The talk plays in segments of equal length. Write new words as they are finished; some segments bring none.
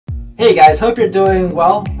Hey guys, hope you're doing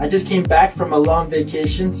well. I just came back from a long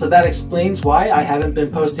vacation, so that explains why I haven't been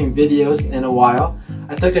posting videos in a while.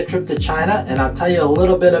 I took a trip to China and I'll tell you a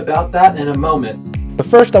little bit about that in a moment. But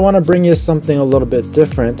first I want to bring you something a little bit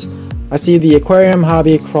different. I see the aquarium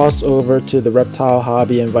hobby cross over to the reptile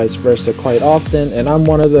hobby and vice versa quite often, and I'm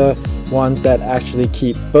one of the ones that actually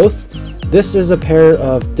keep both. This is a pair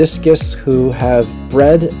of discus who have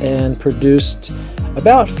bred and produced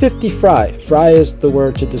about 50 fry. Fry is the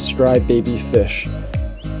word to describe baby fish.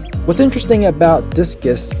 What's interesting about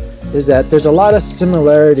discus is that there's a lot of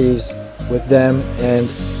similarities with them and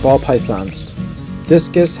ball pythons.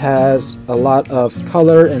 Discus has a lot of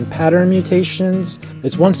color and pattern mutations.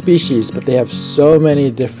 It's one species, but they have so many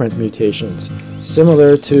different mutations,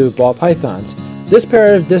 similar to ball pythons. This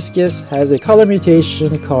pair of discus has a color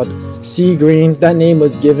mutation called sea green. That name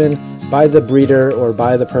was given by the breeder or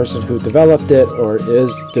by the person who developed it or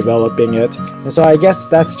is developing it. And so I guess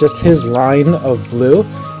that's just his line of blue.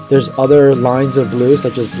 There's other lines of blue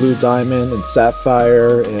such as blue diamond and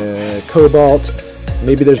sapphire and cobalt.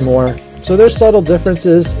 Maybe there's more. So there's subtle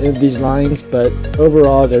differences in these lines, but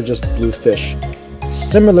overall they're just blue fish.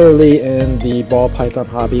 Similarly, in the ball python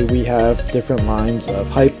hobby, we have different lines of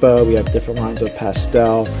hypo, we have different lines of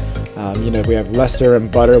pastel. We have lesser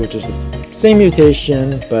and butter, which is the same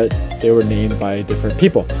mutation, but they were named by different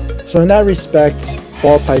people. So in that respect,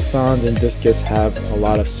 ball pythons and discus have a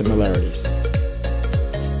lot of similarities.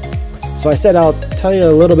 So I said I'll tell you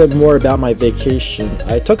a little bit more about my vacation.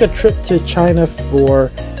 I took a trip to China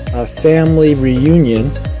for a family reunion.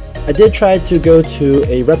 I did try to go to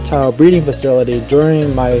a reptile breeding facility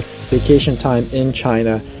during my vacation time in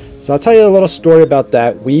China. So I'll tell you a little story about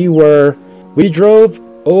that. We drove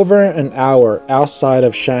over an hour outside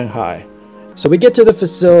of Shanghai. So we get to the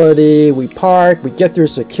facility, we park, we get through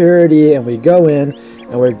security, and we go in,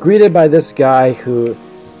 and we're greeted by this guy who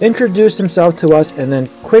introduced himself to us and then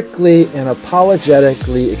quickly and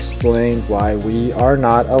apologetically explained why we are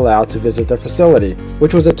not allowed to visit their facility,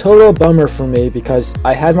 which was a total bummer for me because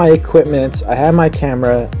I had my equipment, I had my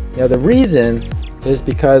camera. The reason is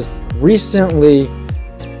because recently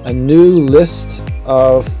a new list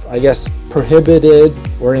of, I guess, prohibited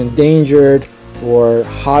or endangered or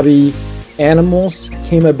hobby animals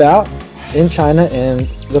came about in China, and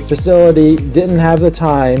the facility didn't have the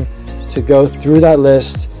time to go through that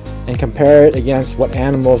list and compare it against what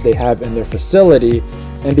animals they have in their facility.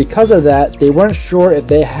 And because of that, they weren't sure if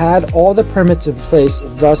they had all the permits in place,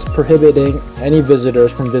 thus prohibiting any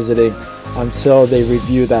visitors from visiting until they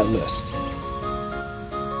review that list.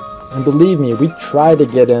 And believe me, we tried to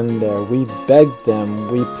get in there, we begged them,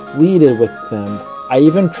 we pleaded with them. I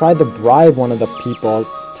even tried to bribe one of the people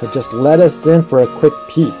to just let us in for a quick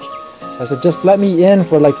peek. I said, just let me in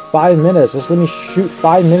for like 5 minutes, just let me shoot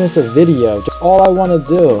 5 minutes of video, just all I want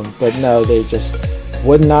to do. But no, they just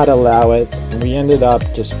would not allow it, and we ended up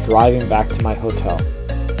just driving back to my hotel.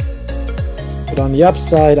 But on the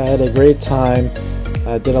upside, I had a great time.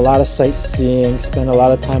 I did a lot of sightseeing, spent a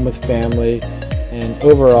lot of time with family, and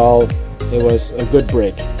overall it was a good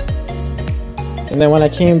break. And then when I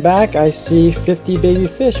came back, I see 50 baby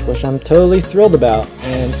fish, which I'm totally thrilled about.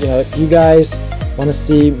 And if you guys want to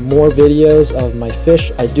see more videos of my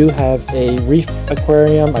fish, I do have a reef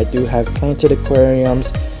aquarium, I do have planted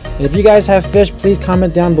aquariums, and if you guys have fish, please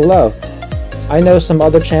comment down below. I know some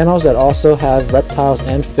other channels that also have reptiles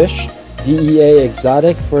and fish. DEA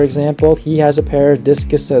Exotic, for example, he has a pair of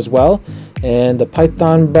discus as well. And the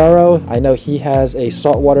Python Burrow, I know he has a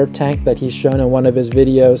saltwater tank that he's shown in one of his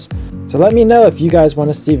videos. So let me know if you guys want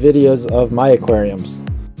to see videos of my aquariums.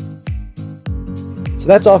 So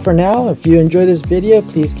that's all for now. If you enjoyed this video,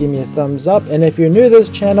 please give me a thumbs up. And if you're new to this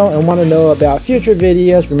channel and want to know about future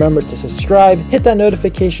videos, remember to subscribe, hit that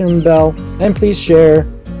notification bell, and please share.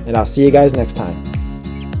 And I'll see you guys next time.